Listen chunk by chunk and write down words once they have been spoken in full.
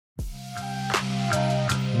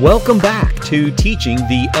Welcome back to Teaching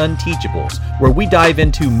the Unteachables, where we dive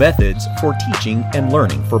into methods for teaching and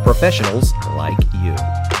learning for professionals like you.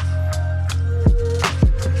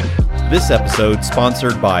 This episode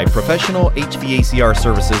sponsored by Professional HVACR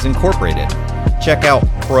Services Incorporated. Check out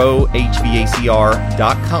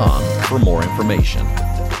ProHVACR.com for more information.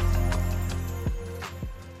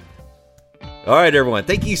 All right, everyone.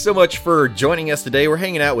 Thank you so much for joining us today. We're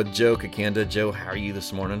hanging out with Joe Kokinda. Joe, how are you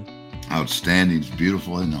this morning? Outstanding. It's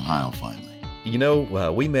beautiful in Ohio, finally. You know,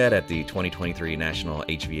 we met at the 2023 National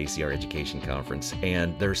HVACR Education Conference,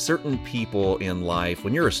 and there's certain people in life,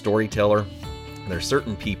 when you're a storyteller, there's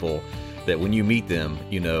certain people that when you meet them,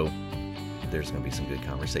 you know, there's going to be some good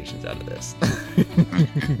conversations out of this. I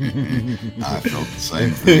felt the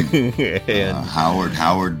same thing. And Howard,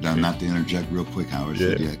 not to interject real quick, Howard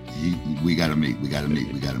said, we got to meet.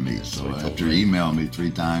 So after emailing me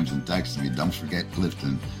 3 times and texting me, don't forget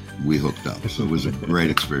Clifton, we hooked up. So it was a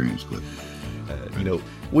great experience, Clifton. You know,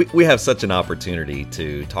 we have such an opportunity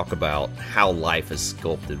to talk about how life has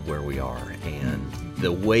sculpted where we are and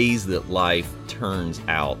the ways that life turns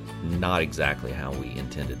out not exactly how we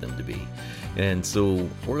intended them to be. And so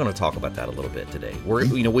we're going to talk about that a little bit today.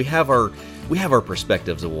 We have our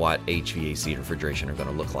perspectives of what HVAC and refrigeration are going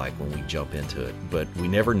to look like when we jump into it, but we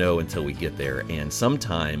never know until we get there. And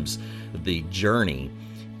sometimes the journey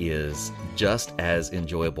is just as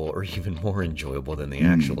enjoyable or even more enjoyable than the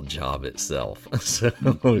actual job itself. So,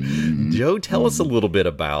 Joe, tell us a little bit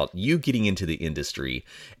about you getting into the industry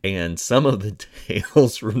and some of the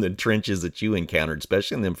tales from the trenches that you encountered,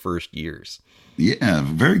 especially in them first years. Yeah,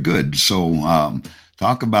 very good. So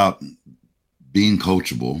talk about being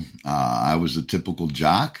coachable. I was a typical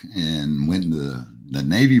jock and went into the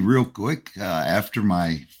Navy real quick after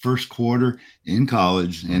my first quarter in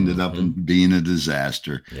college. Ended up in being a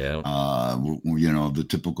disaster. Yeah. The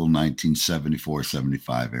typical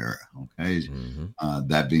 1974-75 era. Okay.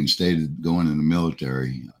 That being stated, going in the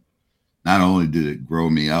military, not only did it grow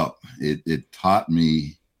me up, it taught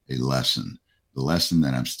me a lesson. The lesson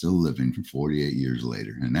that I'm still living for 48 years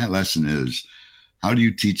later. And that lesson is, how do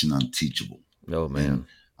you teach an unteachable? Oh, man. And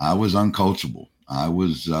I was uncoachable. I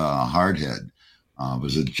was a hardhead. I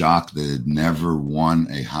was a jock that had never won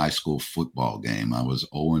a high school football game. I was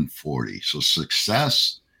 0-40. So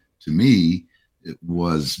success to me, it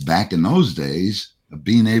was back in those days of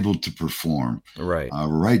being able to perform. Right.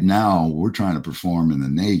 Right now, we're trying to perform in the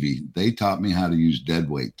Navy. They taught me how to use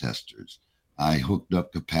deadweight testers. I hooked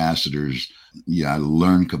up capacitors. I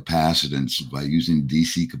learned capacitance by using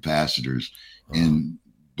DC capacitors. And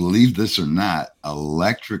believe this or not,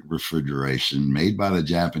 electric refrigeration made by the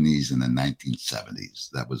Japanese in the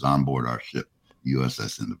 1970s that was on board our ship,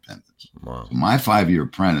 USS Independence. Wow. So my 5-year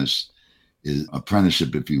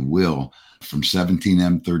apprenticeship, if you will, from 17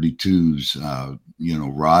 M32s,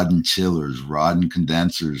 rod and chillers, rod and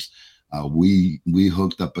condensers. We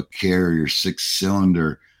hooked up a Carrier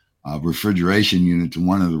 6-cylinder refrigeration unit to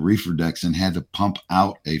one of the reefer decks and had to pump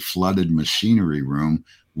out a flooded machinery room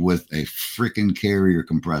with a freaking Carrier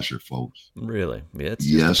compressor, folks. Really? It's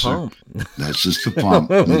just a pump. Sir. That's just a pump.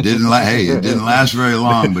 It didn't last very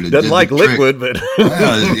long, but it doesn't did like the liquid, trick. But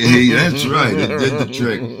that's right. It did the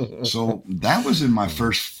trick. So that was in my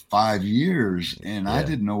first 5 years, and I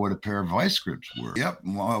didn't know what a pair of vice grips were. Yep.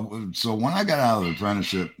 So when I got out of the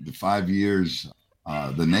apprenticeship, the 5 years,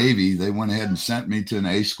 the Navy, they went ahead and sent me to an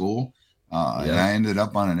A school, and I ended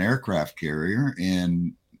up on an aircraft carrier.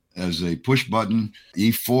 And as a push button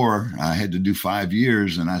E4, I had to do 5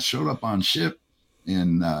 years, and I showed up on ship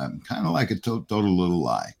in kind of like a total little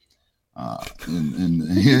lie.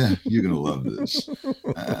 Yeah, you're going to love this.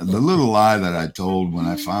 The little lie that I told when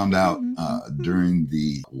I found out during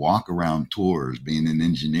the walk around tours, being in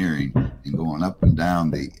engineering and going up and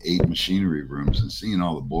down the 8 machinery rooms and seeing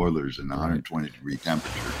all the boilers in 120-degree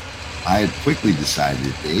temperature, I had quickly decided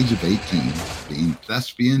at the age of 18, being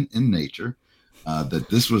thespian in nature, that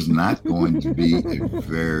this was not going to be a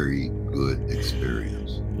very good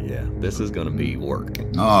experience. Yeah, this is going to be work.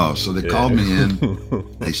 Oh, so they called me in.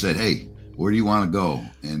 They said, "Hey, where do you want to go?"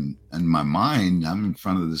 And in my mind, I'm in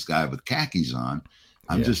front of this guy with khakis on.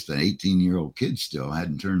 I'm just an 18-year-old kid still,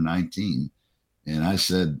 hadn't turned 19. And I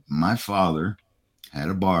said, my father had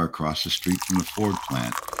a bar across the street from the Ford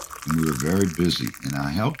plant, and we were very busy. And I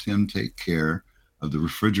helped him take care of the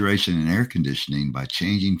refrigeration and air conditioning by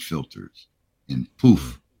changing filters. And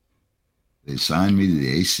poof, they signed me to the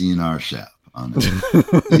AC&R shop.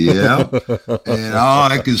 Yeah. And all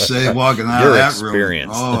I could say walking out of that room,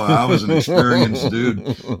 I was an experienced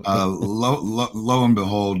dude. Lo and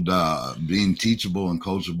behold, being teachable and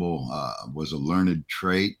coachable was a learned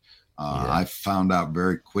trait. I found out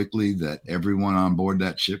very quickly that everyone on board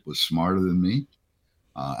that ship was smarter than me.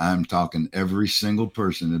 I'm talking every single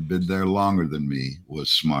person that had been there longer than me was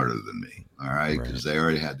smarter than me. All right. Because they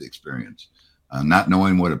already had the experience. Not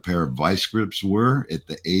knowing what a pair of vice grips were at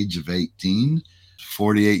the age of 18,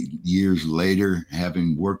 48 years later,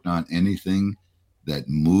 having worked on anything that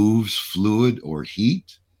moves fluid or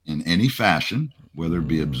heat in any fashion, whether it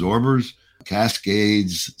be absorbers,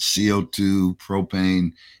 cascades, CO2,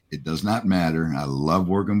 propane, it does not matter. I love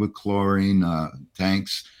working with chlorine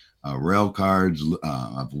tanks, rail cars.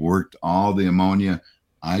 I've worked all the ammonia.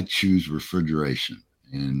 I choose refrigeration.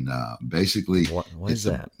 And basically, what is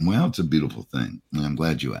that? Well, it's a beautiful thing. And I'm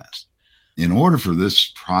glad you asked. In order for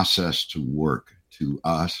this process to work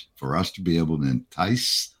for us to be able to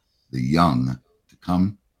entice the young to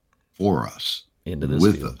come for us, into this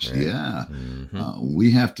with field, us. Right? Yeah. Mm-hmm.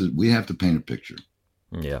 We have to paint a picture.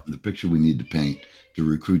 Yeah. The picture we need to paint to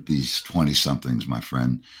recruit these 20 somethings, my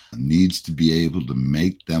friend, needs to be able to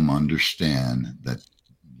make them understand that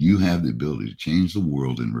you have the ability to change the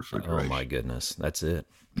world in refrigeration. Oh my goodness. That's it.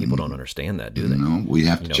 People don't understand that, do they? No, we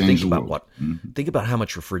have to change the world. Think about how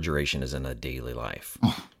much refrigeration is in a daily life.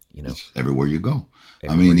 Oh, it's everywhere you go.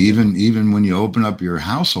 Even when you open up your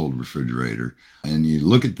household refrigerator and you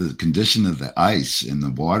look at the condition of the ice and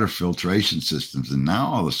the water filtration systems, and now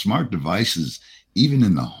all the smart devices, even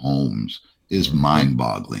in the homes, is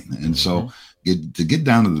mind-boggling. And so to get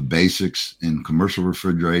down to the basics in commercial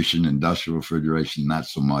refrigeration, industrial refrigeration, not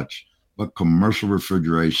so much, but commercial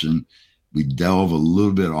refrigeration, we delve a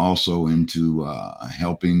little bit also into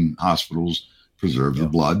helping hospitals preserve the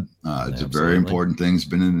blood. It's a very important thing. It's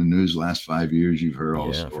been in the news the last 5 years. You've heard all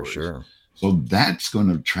the stories. For sure. So that's going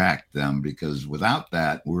to attract them, because without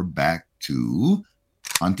that, we're back to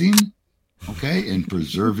hunting, and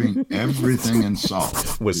preserving everything in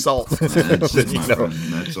salt. With salt. That's it, my friend.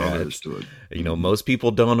 That's all there is to it. Most people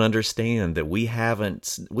don't understand that we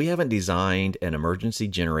haven't designed an emergency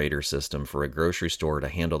generator system for a grocery store to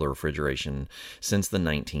handle the refrigeration since the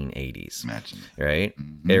 1980s. Imagine. Right?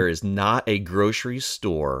 Mm-hmm. There is not a grocery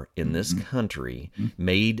store in this country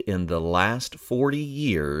made in the last 40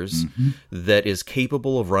 years that is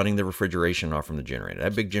capable of running the refrigeration off from the generator.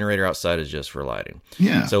 That big generator outside is just for lighting.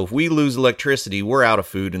 Yeah. So if we lose electricity, we're out of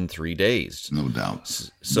food in 3 days. No doubt.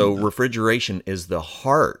 So refrigeration is the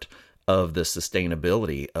heart of the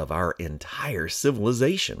sustainability of our entire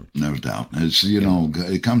civilization. No doubt. It's,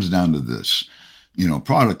 it comes down to this.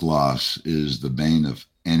 Product loss is the bane of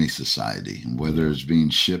any society, whether it's being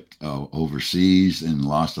shipped overseas and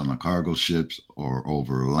lost on the cargo ships or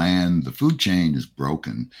over land. The food chain is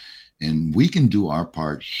broken, and we can do our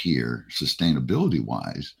part here,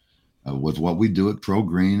 sustainability-wise, with what we do at Pro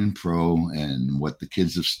Green and Pro, and what the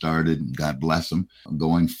kids have started, God bless them.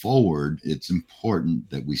 Going forward, it's important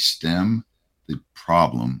that we stem the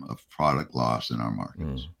problem of product loss in our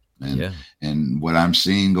markets. And what I'm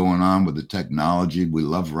seeing going on with the technology, we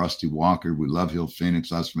love Rusty Walker, we love Hill Phoenix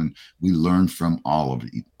Hussman. We learn from all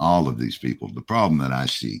of these people. The problem that I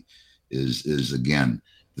see is again,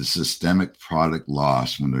 the systemic product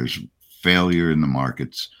loss when there's failure in the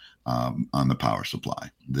markets. On the power supply.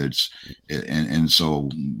 And so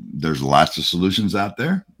there's lots of solutions out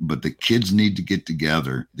there, but the kids need to get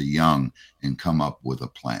together, the young, and come up with a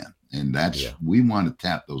plan. And we want to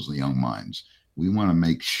tap those young minds. We want to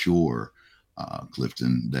make sure,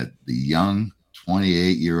 Clifton, that the young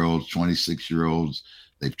 28-year-olds, 26-year-olds,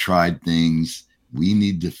 they've tried things. We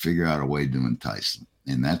need to figure out a way to entice them.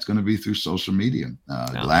 And that's going to be through social media,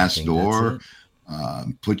 Glassdoor.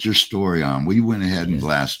 Put your story on. We went ahead and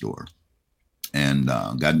Glassdoor and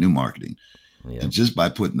got new marketing. And just by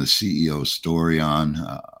putting the CEO story on,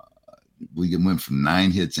 we went from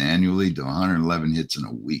 9 hits annually to 111 hits in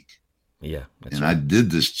a week. Yeah. And right. I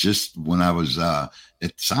did this just when I was at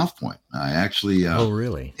South Point. I actually oh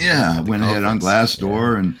really? Yeah, I went ahead on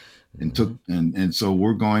Glassdoor and took and so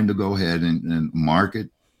we're going to go ahead and market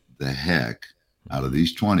the heck out of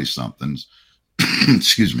these 20 somethings.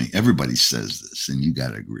 Excuse me. Everybody says this, and you got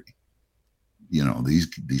to agree. You know, these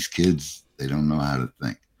kids, they don't know how to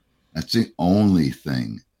think. That's the only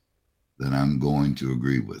thing that I'm going to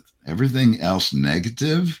agree with. Everything else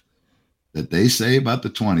negative that they say about the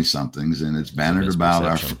 20 somethings, and it's bannered about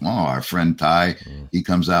our friend Ty. He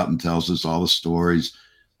comes out and tells us all the stories.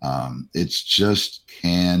 It's just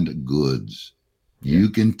canned goods. Yeah. You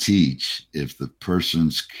can teach if the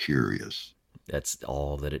person's curious. That's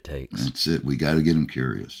all that it takes. That's it. We got to get them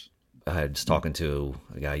curious. I was talking to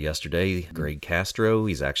a guy yesterday, Greg Castro.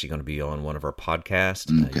 He's actually going to be on one of our podcasts.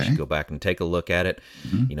 You should go back and take a look at it.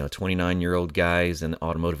 29-year-old guys in the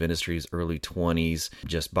automotive industry's early 20s,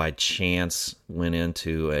 just by chance went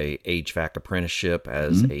into a HVAC apprenticeship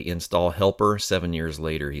as a install helper. 7 years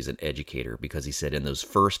later, he's an educator because he said in those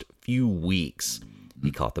first few weeks,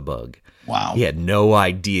 he caught the bug. Wow. He had no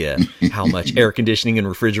idea how much air conditioning and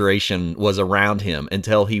refrigeration was around him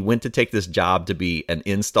until he went to take this job to be an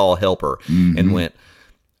install helper and went,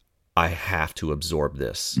 I have to absorb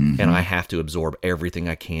this and I have to absorb everything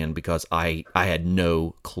I can because I had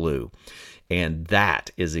no clue. And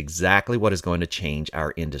that is exactly what is going to change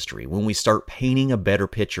our industry when we start painting a better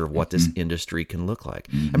picture of what this industry can look like.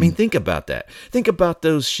 I mean, think about that. Think about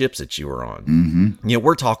those ships that you were on.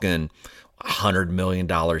 We're talking $100 million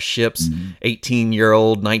ships,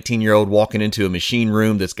 18-year-old, 19-year-old walking into a machine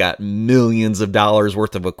room that's got millions of dollars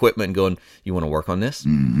worth of equipment and going, you want to work on this?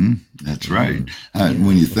 That's right.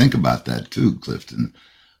 When you think about that too, Clifton,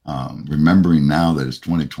 remembering now that it's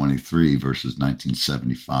 2023 versus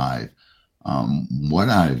 1975, what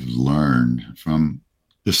I've learned from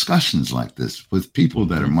discussions like this with people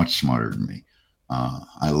that are much smarter than me,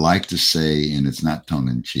 I like to say, and it's not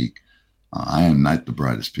tongue-in-cheek, I am not the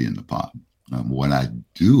brightest pea in the pot. What I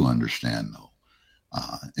do understand, though,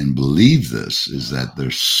 and believe this, is that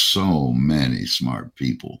there's so many smart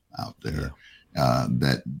people out there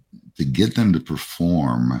that to get them to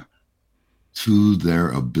perform to their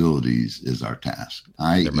abilities is our task.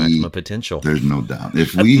 Their maximum potential. There's no doubt.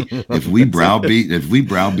 If we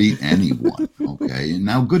browbeat anyone, okay. And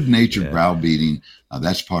now, good-natured browbeating,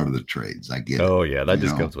 that's part of the trades. I get it. Oh yeah, that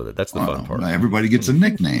just comes with it. That's the fun part. Everybody gets a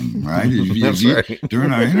nickname, right? Right.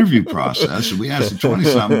 During our interview process, we asked the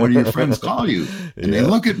 20-something, "What do your friends call you?" And they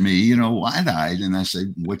look at me, wide-eyed, and I say,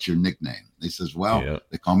 "What's your nickname?" They says, "Well,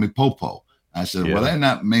 they call me Popo." I said, well,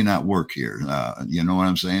 that may not work here. You know what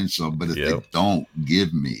I'm saying? So, but if they don't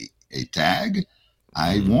give me a tag,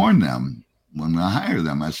 I warn them when I hire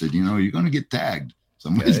them. I said, you're going to get tagged.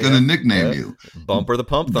 Somebody's going to nickname you. Bumper the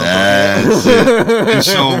pump thumper. That's it. And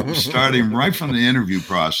so starting right from the interview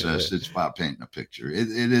process, it's about painting a picture. It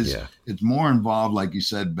is, it's more involved, like you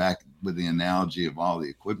said, back with the analogy of all the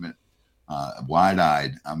equipment.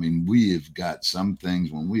 Wide-eyed. I mean, we have got some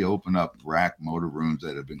things when we open up rack motor rooms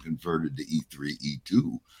that have been converted to E3,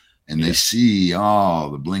 E2, and they see all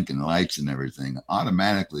the blinking lights and everything.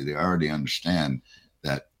 Automatically, they already understand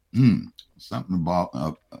that something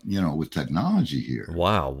about with technology here.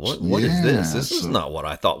 Wow, what is this? This is not what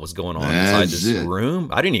I thought was going on inside this room.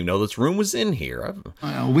 I didn't even know this room was in here.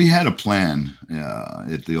 We had a plan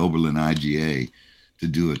at the Oberlin IGA to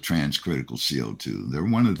do a transcritical CO2. They're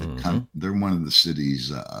one of the cities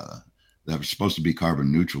that are supposed to be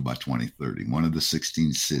carbon neutral by 2030. One of the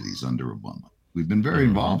 16 cities under Obama. We've been very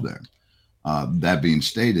involved there. That being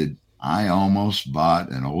stated, I almost bought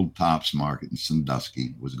an old Tops Market in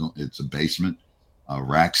Sandusky. It's a basement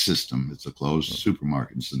rack system. It's a closed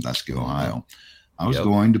supermarket in Sandusky, Ohio. I was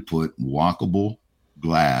going to put walkable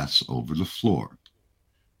glass over the floor,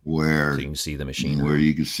 where so you can see the machinery. Where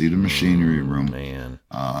you can see the machinery room. Man.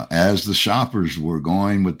 As the shoppers were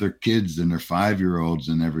going with their kids and their 5-year-olds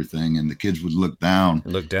and everything, and the kids would look down.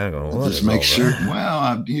 Going, just make sure.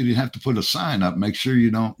 Well, you have to put a sign up. Make sure you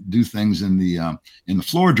don't do things in the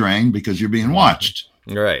floor drain because you're being watched.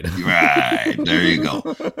 Right. Right. There you go.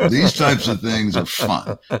 These types of things are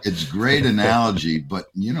fun. It's a great analogy, but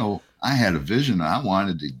I had a vision. I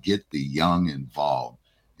wanted to get the young involved.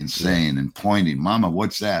 And saying and pointing, Mama,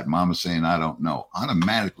 what's that? Mama saying, I don't know.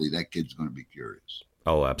 Automatically, that kid's going to be curious.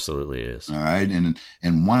 Oh, absolutely is. All right. And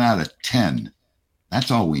 1 out of 10, that's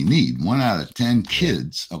all we need. 1 out of 10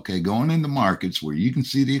 kids, going into markets where you can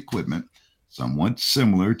see the equipment, somewhat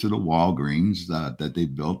similar to the Walgreens that they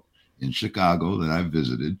built in Chicago that I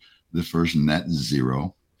visited, the first net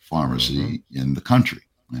zero pharmacy in the country.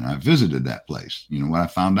 And I visited that place. You know what I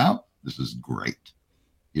found out? This is great.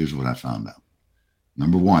 Here's what I found out.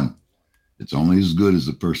 Number one, it's only as good as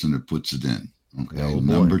the person that puts it in. Okay. Oh,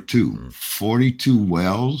 Number two, 42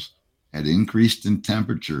 wells had increased in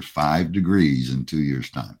temperature 5 degrees in 2 years'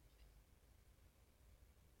 time.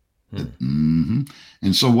 And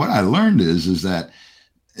so what I learned is that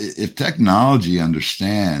if technology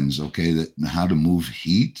understands, that how to move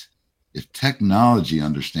heat,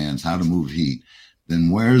 then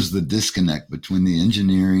where's the disconnect between the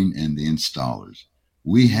engineering and the installers?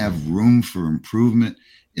 We have room for improvement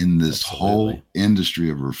in this whole industry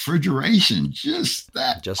of refrigeration. Just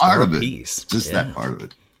that part of it. That part of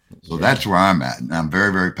it. So that's where I'm at. And I'm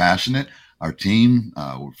very, very passionate. Our team,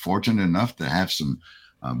 we're fortunate enough to have some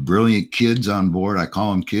brilliant kids on board. I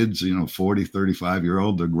call them kids, 40,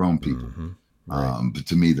 35-year-old, they're grown people. Right. But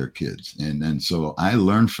to me, they're kids. And so I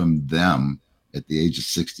learned from them at the age of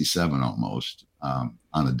 67 almost on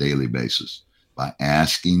a daily basis by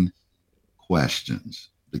asking questions.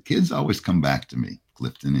 The kids always come back to me,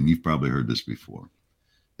 Clifton, and you've probably heard this before.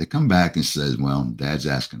 They come back and says, well, Dad's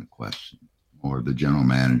asking a question, or the general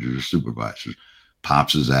manager or supervisor,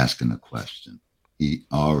 Pops is asking a question. He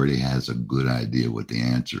already has a good idea what the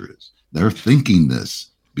answer is. They're thinking this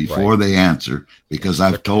before they answer because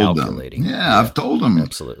I've told them. Yeah, I've told them.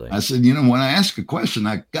 Absolutely. I said, when I ask a question,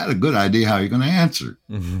 I got a good idea how you're going to answer.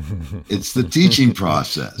 It's the teaching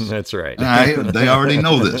process. That's right. They already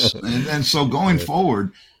know this. And so going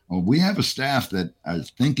forward, we have a staff that are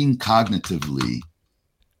thinking cognitively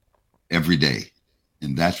every day.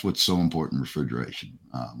 And that's what's so important in refrigeration.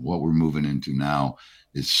 What we're moving into now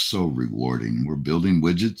is so rewarding. We're building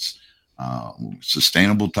widgets,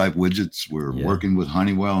 sustainable type widgets. We're working with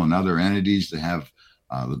Honeywell and other entities to have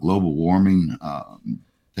the global warming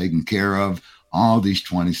taken care of. All these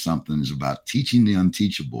 20-somethings about teaching the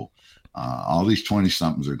unteachable. All these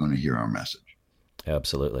 20-somethings are going to hear our message.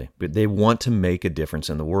 Absolutely. But they want to make a difference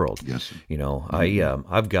in the world. Yes, sir.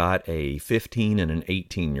 I've got a 15 and an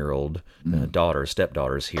 18-year-old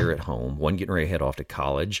stepdaughters here at home, one getting ready to head off to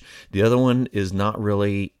college. The other one is not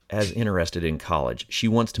really as interested in college. She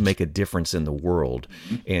wants to make a difference in the world,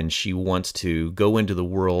 and she wants to go into the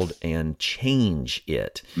world and change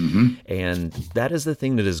it. And that is the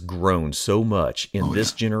thing that has grown so much in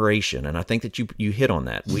this generation. And I think that you hit on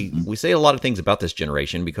that. We say a lot of things about this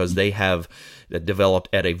generation because they have developed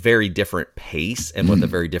at a very different pace and with a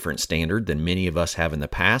very different standard than many of us have in the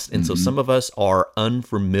past. And so some of us are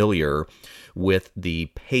unfamiliar with the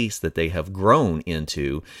pace that they have grown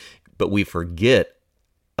into, but we forget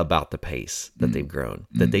about the pace that they've grown,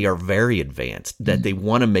 that they are very advanced, that they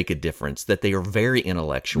want to make a difference, that they are very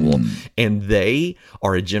intellectual, and they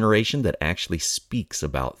are a generation that actually speaks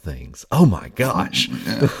about things. Oh my gosh.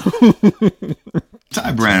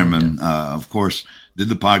 Ty Brannaman, of course, did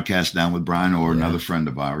the podcast down with Brian Orr, another friend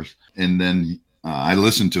of ours. And then I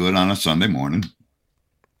listened to it on a Sunday morning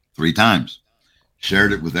 3 times,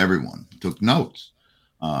 shared it with everyone, took notes,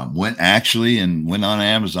 went on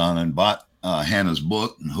Amazon and bought Hannah's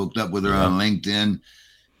book and hooked up with her on LinkedIn.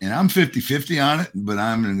 And I'm 50-50 on it, but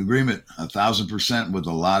I'm in agreement 1,000% with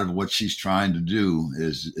a lot of what she's trying to do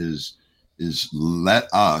is let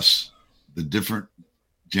us, the different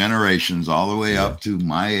generations all the way up to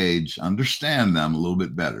my age, understand them a little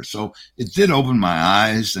bit better. So it did open my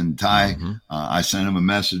eyes. And Ty, I sent him a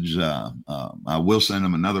message. I will send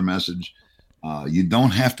him another message. You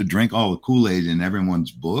don't have to drink all the Kool-Aid in everyone's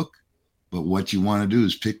book. But what you want to do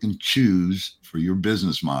is pick and choose for your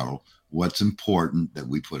business model what's important that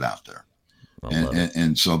we put out there.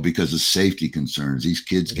 And so because of safety concerns, these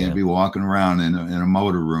kids can't be walking around in a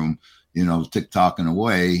motor room, tick-tocking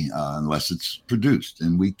away unless it's produced.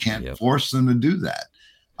 And we can't force them to do that.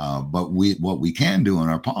 But what we can do in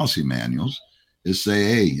our policy manuals is say,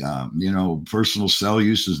 hey, personal cell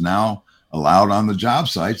use is now allowed on the job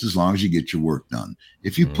sites as long as you get your work done.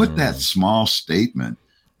 If you put that small statement,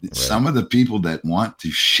 some of the people that want to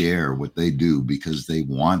share what they do because they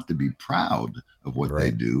want to be proud of what they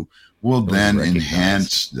do will then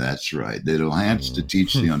enhance. That's right. They'll enhance to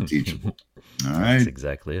teach the unteachable. All right. That's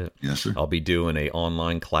exactly it. Yes, sir. I'll be doing an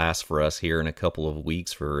online class for us here in a couple of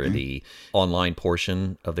weeks for the online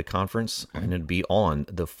portion of the conference. And it'd be on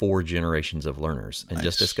the 4 generations of learners and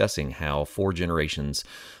just discussing how 4 generations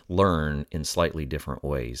learn in slightly different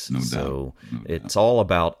ways. No so doubt. it's all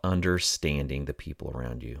about understanding the people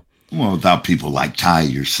around you. Well, without people like Ty,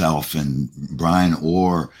 yourself, and Brian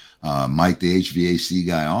Orr, Mike, the HVAC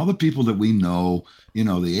guy, all the people that we know,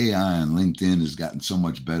 the AI on LinkedIn has gotten so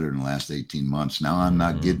much better in the last 18 months. Now I'm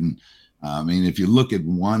not getting, if you look at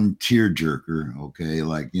one tearjerker,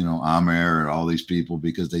 like, Amer and all these people,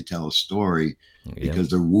 because they tell a story, because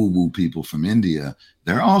they're woo-woo people from India,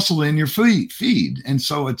 they're also in your feed. And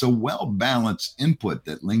so it's a well-balanced input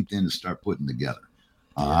that LinkedIn has started putting together.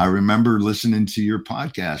 I remember listening to your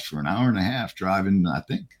podcast for an hour and a half driving, I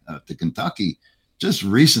think, to Kentucky just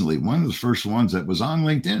recently. One of the first ones that was on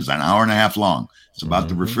LinkedIn is an hour and a half long. It's about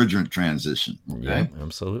the refrigerant transition. Okay, yeah,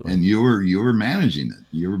 absolutely. And you were managing it.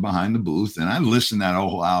 You were behind the booth, and I listened that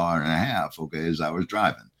whole hour and a half. As I was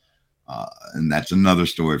driving, and that's another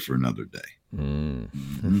story for another day.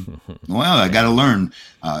 Well, I got to learn.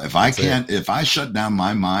 If I shut down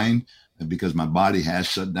my mind because my body has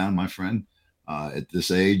shut down, my friend. At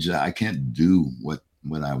this age, I can't do what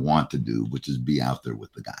I want to do, which is be out there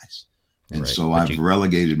with the guys. And Right. so But I've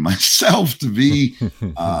relegated myself to be,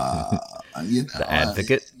 the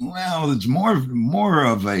advocate. Well, it's more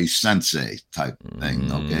of a sensei type thing.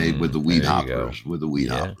 Okay, with the weed There you go. hoppers, with the weed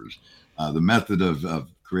Yeah. hoppers, the method of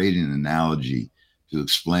creating an analogy to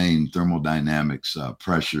explain thermodynamics,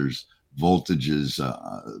 pressures, voltages.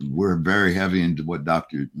 We're very heavy into what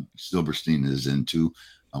Dr. Silverstein is into.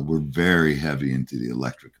 We're very heavy into the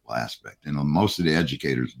electrical aspect. And most of the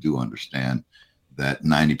educators do understand that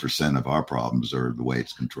 90% of our problems are the way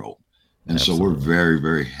it's controlled. And Absolutely. so we're very,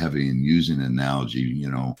 very heavy in using an analogy.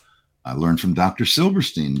 I learned from Dr.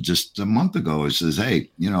 Silverstein just a month ago. He says,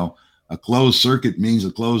 hey, a closed circuit means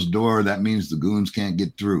a closed door. That means the goons can't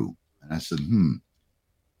get through. And I said,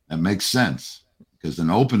 that makes sense, because an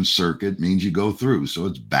open circuit means you go through. So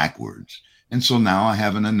it's backwards. And so now I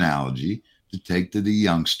have an analogy to take to the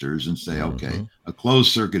youngsters and say, okay, a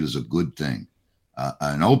closed circuit is a good thing.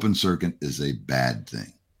 An open circuit is a bad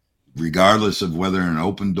thing. Regardless of whether an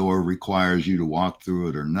open door requires you to walk through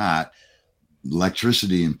it or not,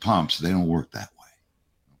 electricity and pumps, they don't work that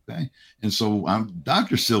way. Okay. And so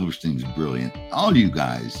Dr. Silverstein's brilliant. All you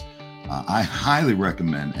guys, I highly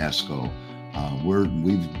recommend ESCO.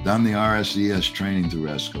 We've done the RSES training through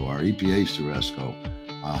ESCO, our EPAs through ESCO.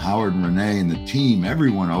 Howard and Renee and the team,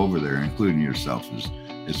 everyone over there, including yourself,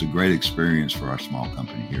 is a great experience for our small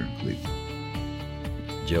company here in Cleveland.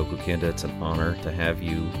 Joe Kokinda, it's an honor to have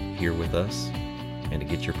you here with us and to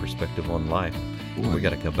get your perspective on life. Boy. We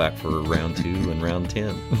got to come back for round 2 and round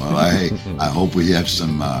 10. Well, I hope we have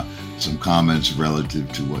some comments relative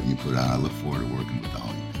to what you put out. I look forward to working with all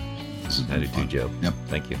of you. I do too, Joe. Yep.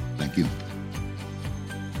 Thank you. Thank you.